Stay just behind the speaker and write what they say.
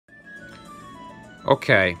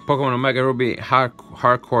Okay, Pokemon Omega Ruby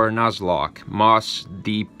Hardcore Nuzlocke Moss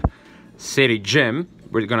Deep City Gym.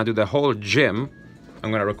 We're gonna do the whole gym.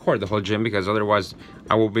 I'm gonna record the whole gym because otherwise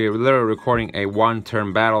I will be literally recording a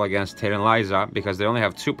one-turn battle against Tate and Liza because they only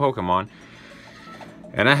have 2 Pokemon.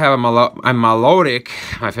 And I have a Melodic,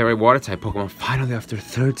 my favorite water type Pokemon, finally after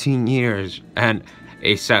 13 years. And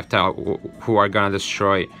a Sceptile who are gonna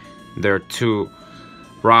destroy their 2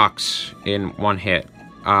 rocks in one hit.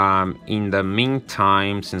 In the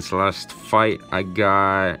meantime, since last fight, I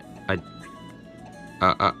got a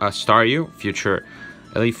Staryu, future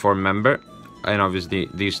Elite Four member, and obviously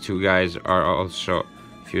these 2 guys are also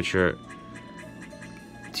future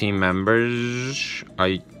team members.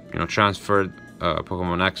 I transferred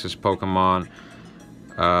Pokemon Access Pokemon.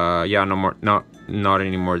 Yeah, not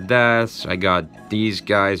any more deaths. I got these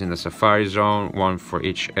guys in the Safari Zone, 1 for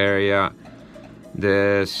each area.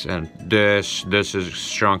 This and this is a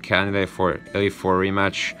strong candidate for Elite Four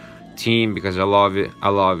rematch team because I love it. I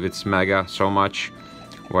love its Mega so much.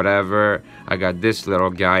 Whatever. I got this little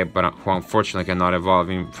guy, but who unfortunately cannot evolve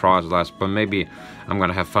in Frostlass. But maybe I'm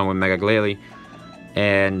gonna have fun with Mega Glalie.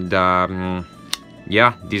 And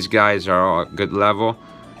yeah, these guys are all good level.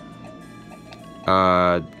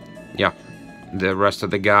 Yeah, the rest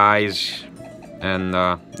of the guys and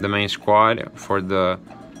the main squad for the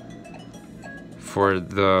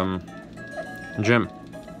gym.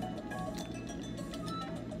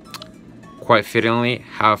 Quite fittingly,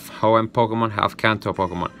 half Hoenn Pokemon, half Kanto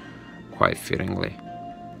Pokemon. Quite fittingly.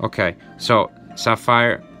 Okay, so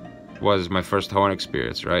Sapphire was my first Hoenn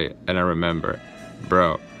experience, right? And I remember,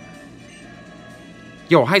 bro.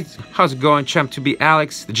 Yo, how's it going, champ? To be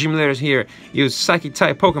Alex, the gym leaders here use Psychic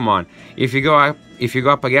type Pokemon. If you go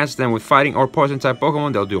up against them with fighting or poison type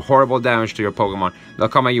Pokemon, they'll do horrible damage to your Pokemon. They'll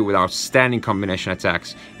come at you with outstanding combination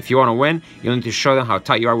attacks. If you want to win, you'll need to show them how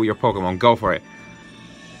tight you are with your Pokemon. Go for it.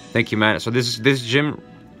 Thank you, man. So this gym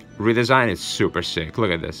redesign is super sick.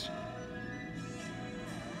 Look at this.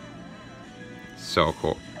 So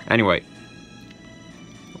cool. Anyway,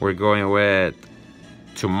 we're going with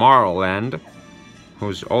Tomorrowland,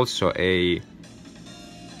 who's also a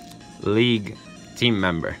league team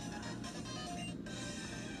member.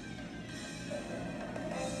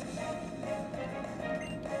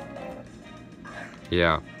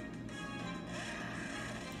 Yeah.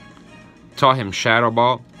 Taught him Shadow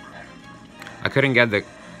Ball. I couldn't get the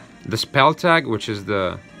spell tag, which is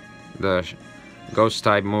the ghost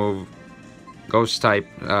type move. Ghost type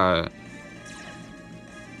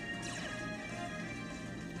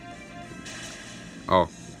oh,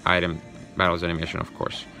 item battles animation, of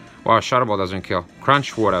course. Wow, Shadow Ball doesn't kill.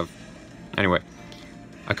 Crunch would have. Anyway,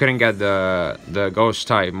 I couldn't get the ghost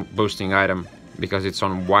type boosting item because it's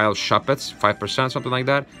on Wild Shuppets, 5%, something like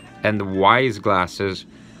that, and the Wise Glasses,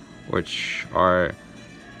 which are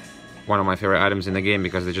one of my favorite items in the game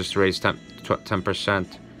because they just raise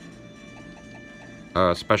 10%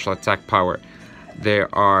 special attack power. They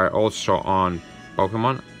are also on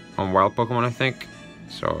Pokemon, on Wild Pokemon, I think.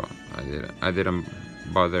 So I didn't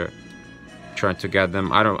bother trying to get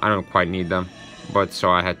them. I don't quite need them, but so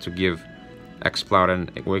I had to give Exploud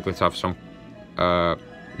and Wigglytuff some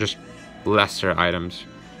just lesser items.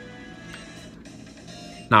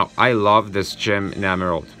 Now I love this gym in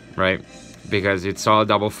Emerald, right? Because it's all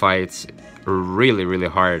double fights, really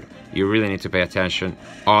hard. You really need to pay attention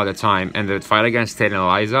all the time. And the fight against Tate and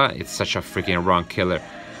Liza, it's such a freaking run killer.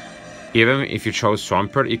 Even if you chose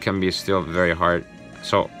Swampert, it can be still very hard.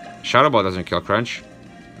 So Shadow Ball doesn't kill Crunch.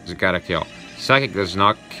 It's gotta kill. Psychic does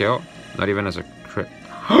not kill, not even as a crit.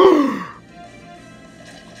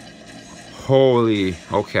 Holy,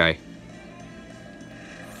 okay.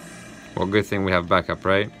 Well, good thing we have backup,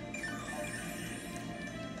 right?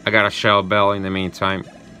 I got a Shell Bell in the meantime.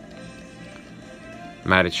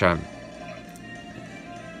 Medicham,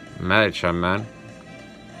 man.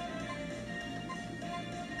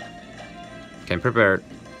 Came prepared.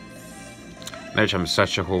 Medicham is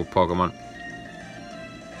such a cool Pokemon.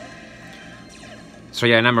 So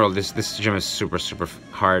yeah, in Emerald, this gym is super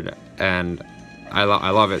hard, and I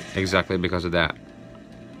love it exactly because of that.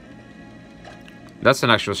 That's an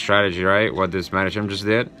actual strategy, right? What this Medicham just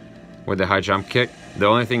did with the high jump kick. The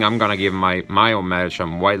only thing I'm gonna give my own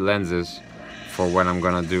Medicham white lenses for when I'm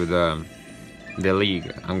gonna do the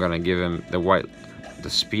league. I'm gonna give him the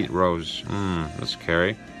speed rose. That's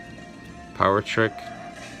scary. Power trick.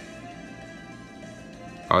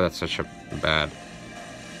 Oh, that's such a bad.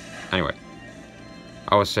 Anyway,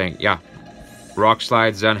 I was saying, yeah, rock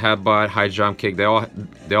slide, Zen headbutt, high jump kick. They all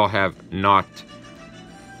have not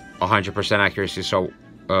 100% accuracy. So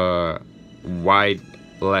wide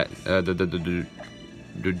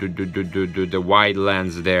the wide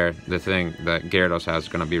lens there, the thing that Gyarados has, is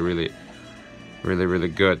gonna be really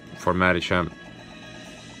good for Medicham,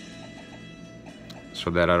 so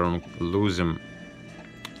that I don't lose him.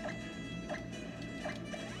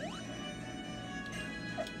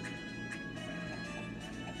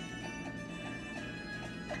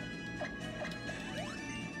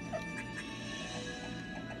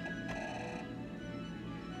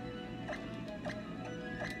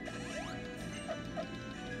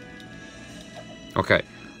 Okay,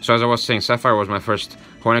 so as I was saying, Sapphire was my first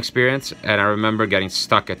Hoenn experience, and I remember getting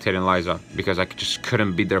stuck at Tate and Liza because I just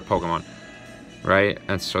couldn't beat their Pokemon, right?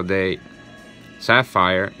 And so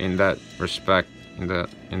Sapphire, in that respect, in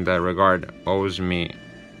that regard, owes me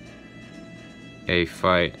a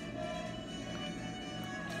fight,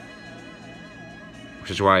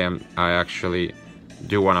 which is why I actually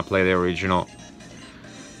do want to play the original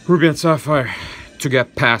Ruby and Sapphire to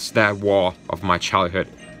get past that wall of my childhood.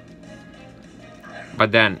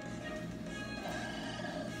 But then,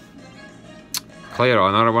 Clairo,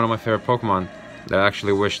 another one of my favorite Pokemon that I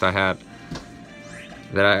actually wished I had,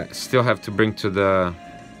 that I still have to bring to the...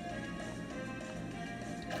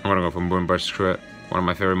 I'm gonna go for Moonburst, screw it. One of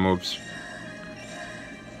my favorite moves.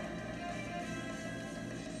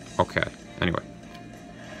 Okay, anyway.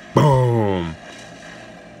 Boom!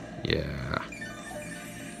 Yeah.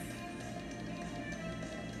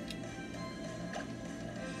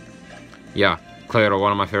 Yeah. Clairo,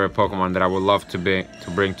 one of my favorite Pokemon that I would love to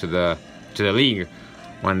bring to the league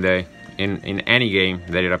one day in any game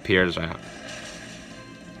that it appears at.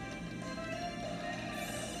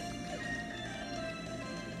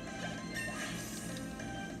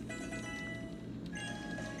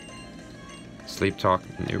 Sleep Talk,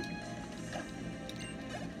 nope.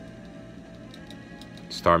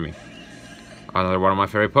 Starmie, another one of my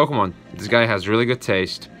favorite Pokemon. This guy has really good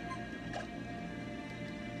taste.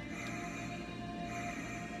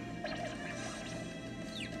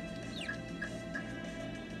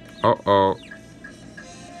 Uh-oh.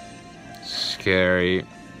 Scary.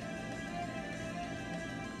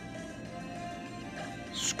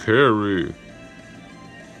 Scary.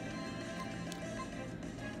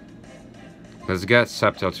 Let's get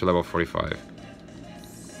Sceptile to level 45.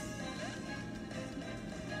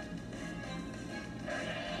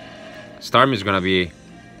 Starmie is gonna be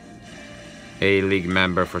a league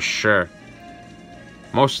member for sure.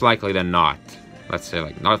 Most likely than not. Let's say,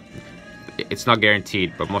 like, not... It's not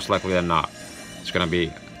guaranteed, but most likely than not, it's gonna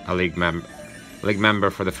be a league member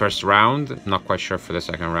for the first round. Not quite sure for the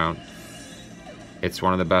second round. It's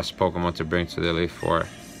one of the best Pokemon to bring to the Elite Four.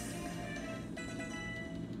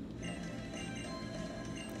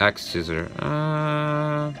 X Scissor.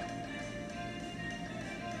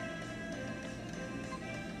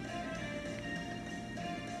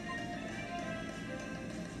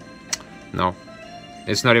 No,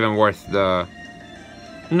 it's not even worth the.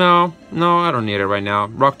 No, I don't need it right now.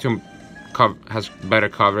 Rock Tomb has better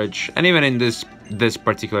coverage, and even in this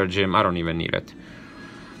particular gym, I don't even need it.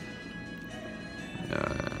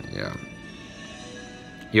 Yeah.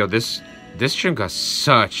 Yo, this gym got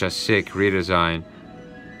such a sick redesign.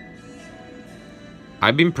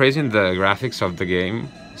 I've been praising the graphics of the game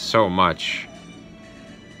so much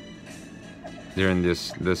during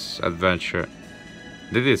this adventure.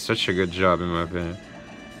 They did such a good job, in my opinion,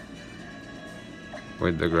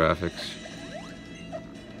 with the graphics.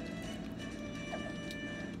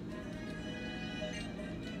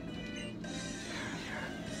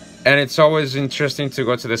 And it's always interesting to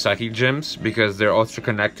go to the Psychic gyms because they're also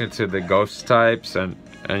connected to the ghost types, and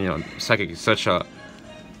you know, Psychic is such a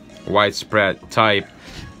widespread type.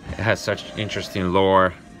 It has such interesting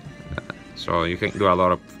lore, so you can do a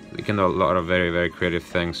lot of very, very creative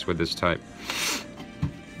things with this type.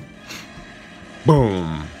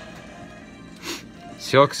 Boom!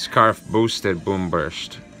 Silk Scarf boosted Boom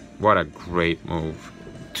Burst. What a great move.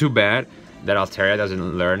 Too bad that Altaria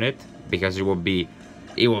doesn't learn it, because it will be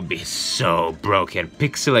so broken.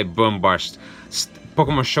 Pixelate Boom Burst,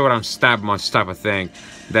 Pokemon Showdown Stabmons type of thing.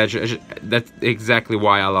 That's exactly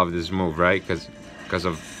why I love this move, right? Because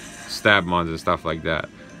of Stabmons and stuff like that.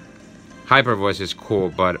 Hyper Voice is cool,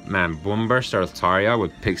 but man, Boom Burst or Altaria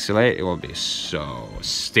with Pixelate, it will be so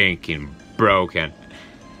stinking broken.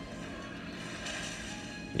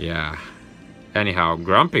 Yeah. Anyhow,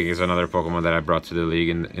 Grumpig is another Pokemon that I brought to the league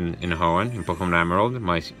in Hoenn, in Pokemon Emerald,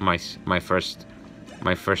 my first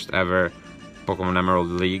ever Pokemon Emerald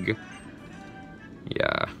League.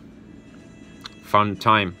 Yeah. Fun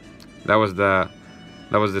time. That was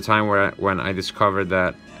the time when I discovered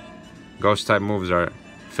that Ghost type moves are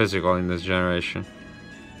physical in this generation.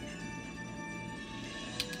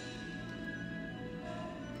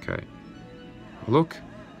 Okay. Look.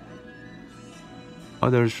 Oh,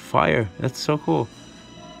 there's fire. That's so cool.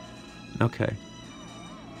 Okay.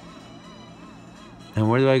 And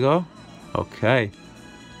where do I go? Okay.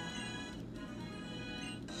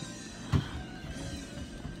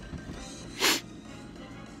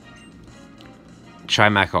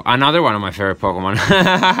 Chimecho. Another one of my favorite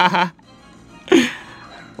Pokemon.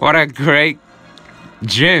 What a great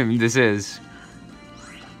gym this is.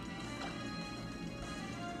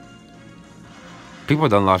 People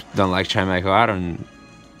don't like Chimecho.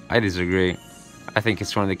 I disagree. I think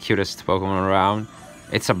it's one of the cutest Pokemon around.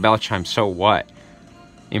 It's a Bellchime, so what?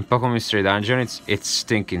 In Pokemon Mystery Dungeon, it's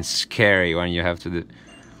stinking scary when you have to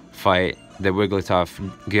fight the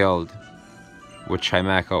Wigglytuff guild with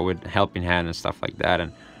Chimecho, with Helping Hand and stuff like that,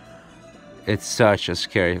 and it's such a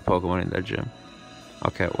scary Pokemon in that gym.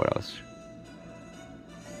 Okay, what else?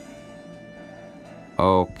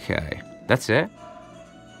 Okay, that's it?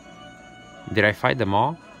 Did I fight them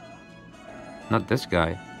all? Not this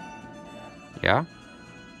guy. Yeah?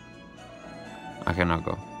 I cannot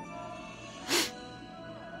go.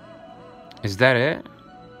 Is that it?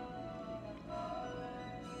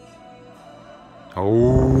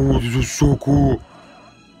 Oh, this is so cool.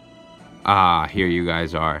 Ah, here you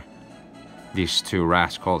guys are. These two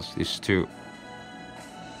rascals, these two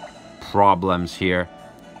problems here.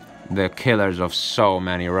 The killers of so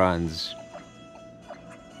many runs.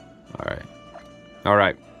 Alright.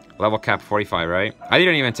 Alright. Level cap 45, right? I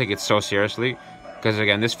didn't even take it so seriously. Because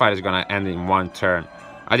again, this fight is gonna end in one turn.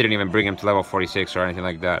 I didn't even bring him to level 46 or anything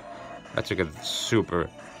like that. I took it super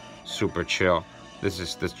chill. This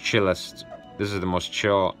is the chillest. This is the most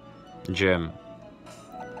chill gym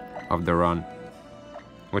of the run.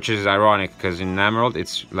 Which is ironic because in Emerald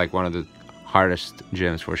it's like one of the hardest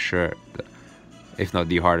gyms for sure. If not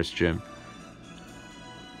the hardest gym.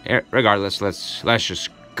 Regardless, let's just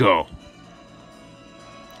go.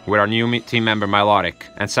 With our new team member Milotic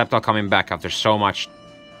and Sceptile coming back after so much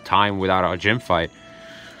time without a gym fight.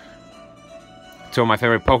 Two of my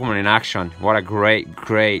favorite Pokemon in action. What a great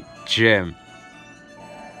gym.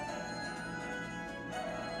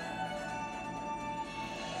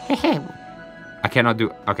 I cannot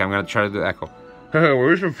do... Okay, I'm gonna try to do Echo. Hey,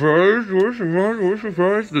 we're surprised.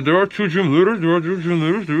 That there are two gym leaders.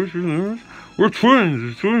 We're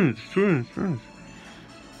twins.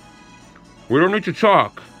 We don't need to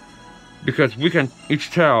talk. Because we can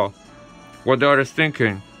each tell what the other is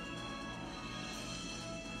thinking.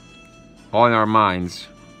 All in our minds.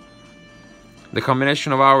 The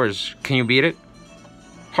combination of ours, can you beat it?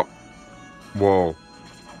 Whoa.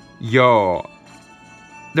 Yo.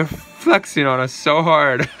 They're flexing on us so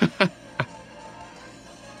hard.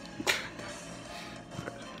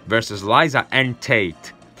 Versus Liza and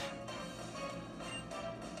Tate.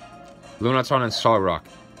 Lunaton and Solrock.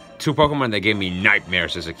 Two Pokemon that gave me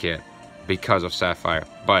nightmares as a kid. Because of Sapphire.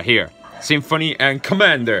 But here, Symphony and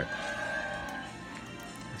Commander.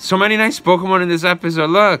 So many nice Pokemon in this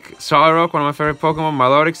episode. Look, Solrock, one of my favorite Pokemon.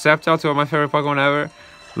 Milotic, Sceptile, two of my favorite Pokemon ever.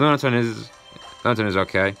 Lunaton is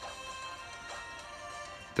okay.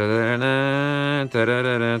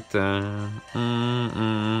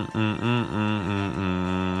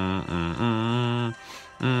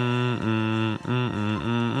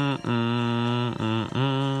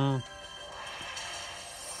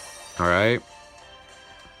 Alright.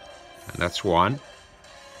 And that's one.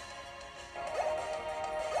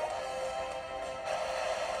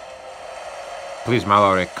 Please,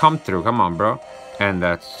 Milotic, come through. Come on, bro. And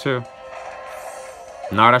that's two.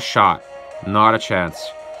 Not a shot. Not a chance.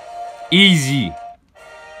 Easy.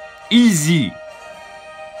 Easy.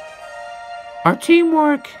 Our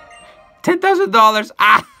teamwork. $10,000.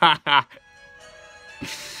 Ah!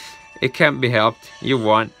 It can't be helped. You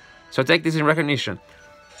won. So take this in recognition.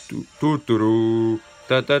 So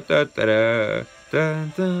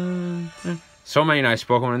many nice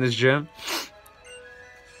Pokemon in this gym.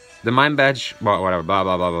 The Mind Badge, well, whatever, blah,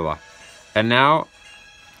 blah, blah, blah, blah. And now,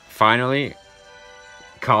 finally,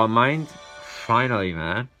 Calm Mind. Finally,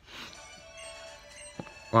 man.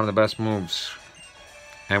 One of the best moves.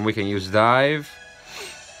 And we can use Dive.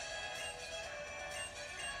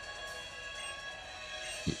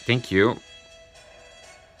 Thank you.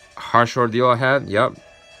 Harsh Ordeal ahead, yep.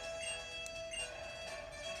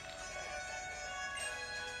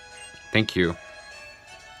 Thank you.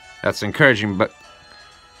 That's encouraging, but...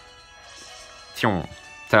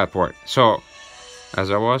 Teleport. So, as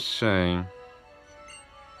I was saying...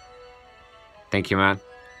 Thank you, man.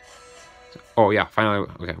 Oh, yeah, finally...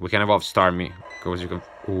 Okay, we can evolve Starmie. Because you can...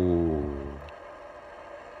 Ooh.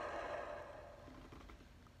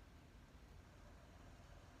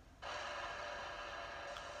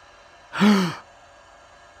 Yo.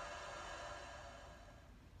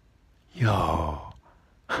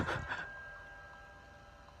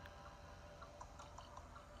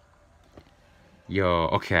 Yo,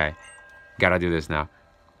 okay. Gotta do this now.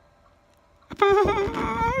 Little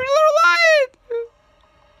lion!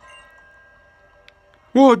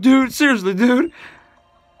 Whoa, dude, seriously, dude.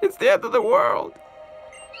 It's the end of the world.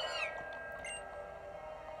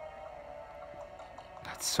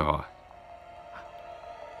 That's so...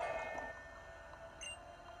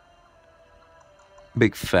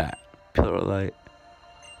 Big fat pillar of light.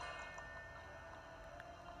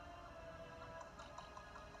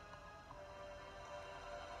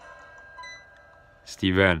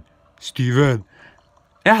 Steven!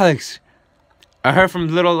 Alex! I heard from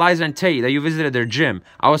little Liza and Tate that you visited their gym.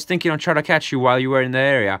 I was thinking I'd try to catch you while you were in the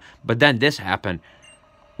area, but then this happened.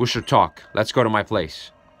 We should talk. Let's go to my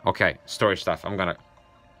place. Okay, story stuff. I'm gonna...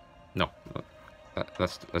 No.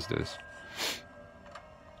 Let's do this.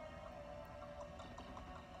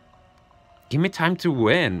 Give me time to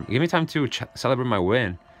win. Give me time to celebrate my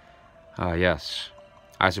win. Yes.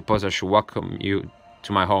 I suppose I should welcome you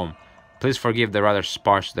to my home. Please forgive the rather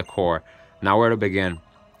sparse decor. Now where to begin?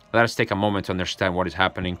 Let us take a moment to understand what is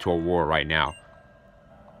happening to our war right now.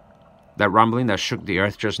 That rumbling that shook the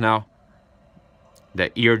earth just now?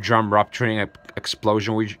 The eardrum rupturing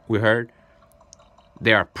explosion we heard?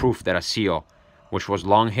 They are proof that a seal, which was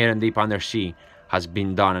long hidden deep under sea, has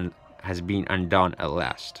been undone at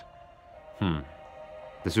last.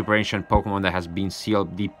 The super ancient Pokemon that has been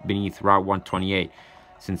sealed deep beneath Route 128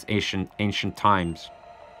 since ancient times.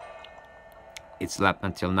 It slept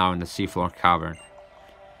until now in the seafloor cavern.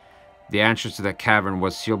 The entrance to the cavern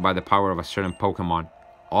was sealed by the power of a certain Pokemon,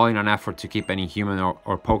 all in an effort to keep any human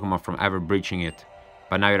or Pokemon from ever breaching it.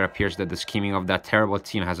 But now it appears that the scheming of that terrible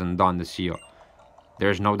team has undone the seal. There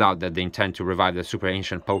is no doubt that they intend to revive the super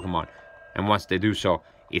ancient Pokemon, and once they do so,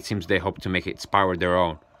 it seems they hope to make its power their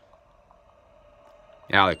own.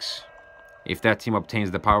 Alex, if that team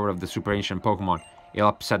obtains the power of the super ancient Pokemon, it'll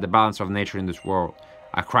upset the balance of nature in this world.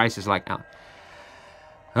 A crisis like...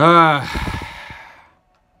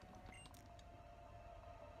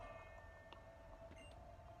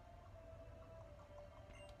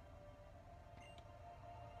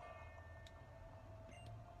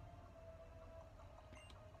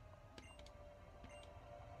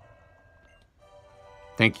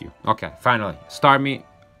 Thank you. Okay, finally. Start me.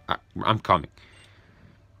 I'm coming.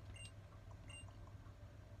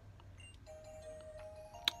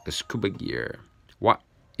 The scuba gear. What?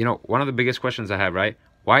 You know, one of the biggest questions I have, right?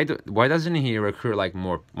 Why doesn't he recruit like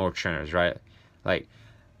more trainers, right? Like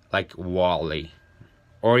Wally,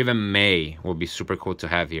 or even May would be super cool to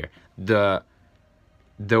have here. The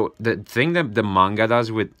thing that the manga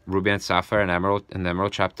does with Ruby and Sapphire and Emerald in the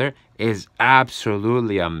Emerald chapter is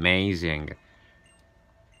absolutely amazing.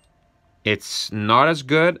 It's not as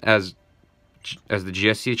good as the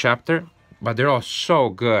GSC chapter, but they're all so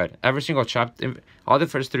good. Every single chapter, all the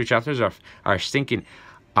first 3 chapters are stinking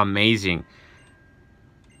amazing.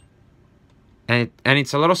 And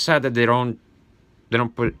it's a little sad that they don't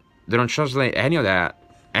translate any of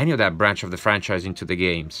that branch of the franchise into the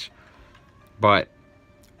games. But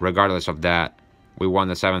regardless of that, we won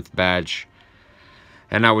the 7th badge.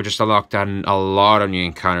 And now we just unlocked a lot of new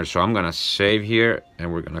encounters. So I'm gonna save here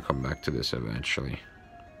and we're gonna come back to this eventually.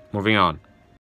 Moving on.